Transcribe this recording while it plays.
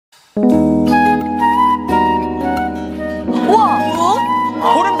우와!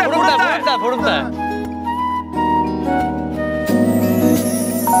 보름달.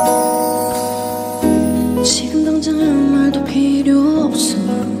 지금 당장 아무 말도 필요 없어.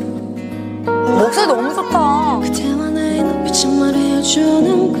 목소리 너무 좋다. 그대와 나의 눈빛이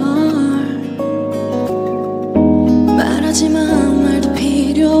말해주는 걸. 말하지만 아무 말도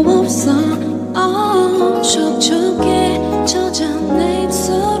필요 없어. 촉촉해 젖은 내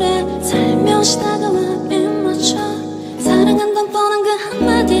입술에 살며시 다가와 입맞춰. 사랑한다는 뻔한 그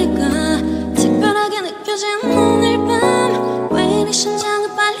한마디가 특별하게 느껴진 오늘 밤. 왜 내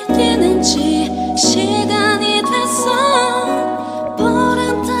심장은 빨리 뛰는지 시간이 됐어.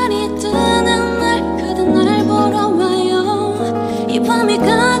 보름달이 뜨는 날 그대 날 보러 와요. 이 밤이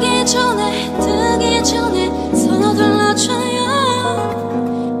가기 전에 뜨기 전에 서둘러줘요.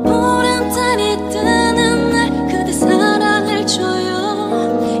 보름달이 뜨는 날 그대 사랑을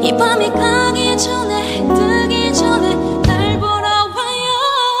줘요. 이 밤이 가기 전에 뜨기 전에 날 보러 와요.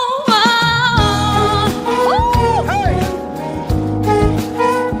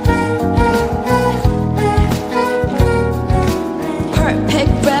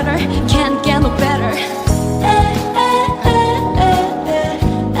 Perfect better, can't get no better.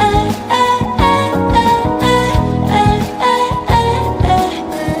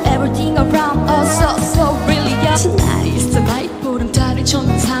 Everything around us so brilliant. Tonight is the night. 보름달을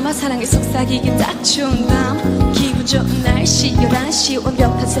조명 삼아 사랑에 속삭이기 딱 좋은 밤. 기분 좋은 날씨 11시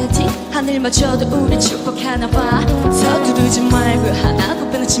완벽한 세팅. 하늘마저도 우리 축복하나 봐. 서두르지 말고 하나도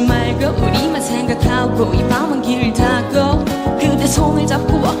빼놓지 말고 우리만 생각하고 이 밤은 길다고. 그대 손을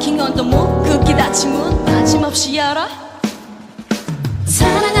잡고 walking on the moon. 굳게 닫힌 문 빠짐없이 열어.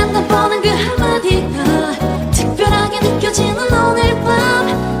 사랑한다 뻔한 그 한마디가 특별하게 느껴지는 오늘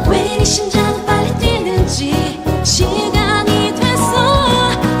밤. 왜 이리 심장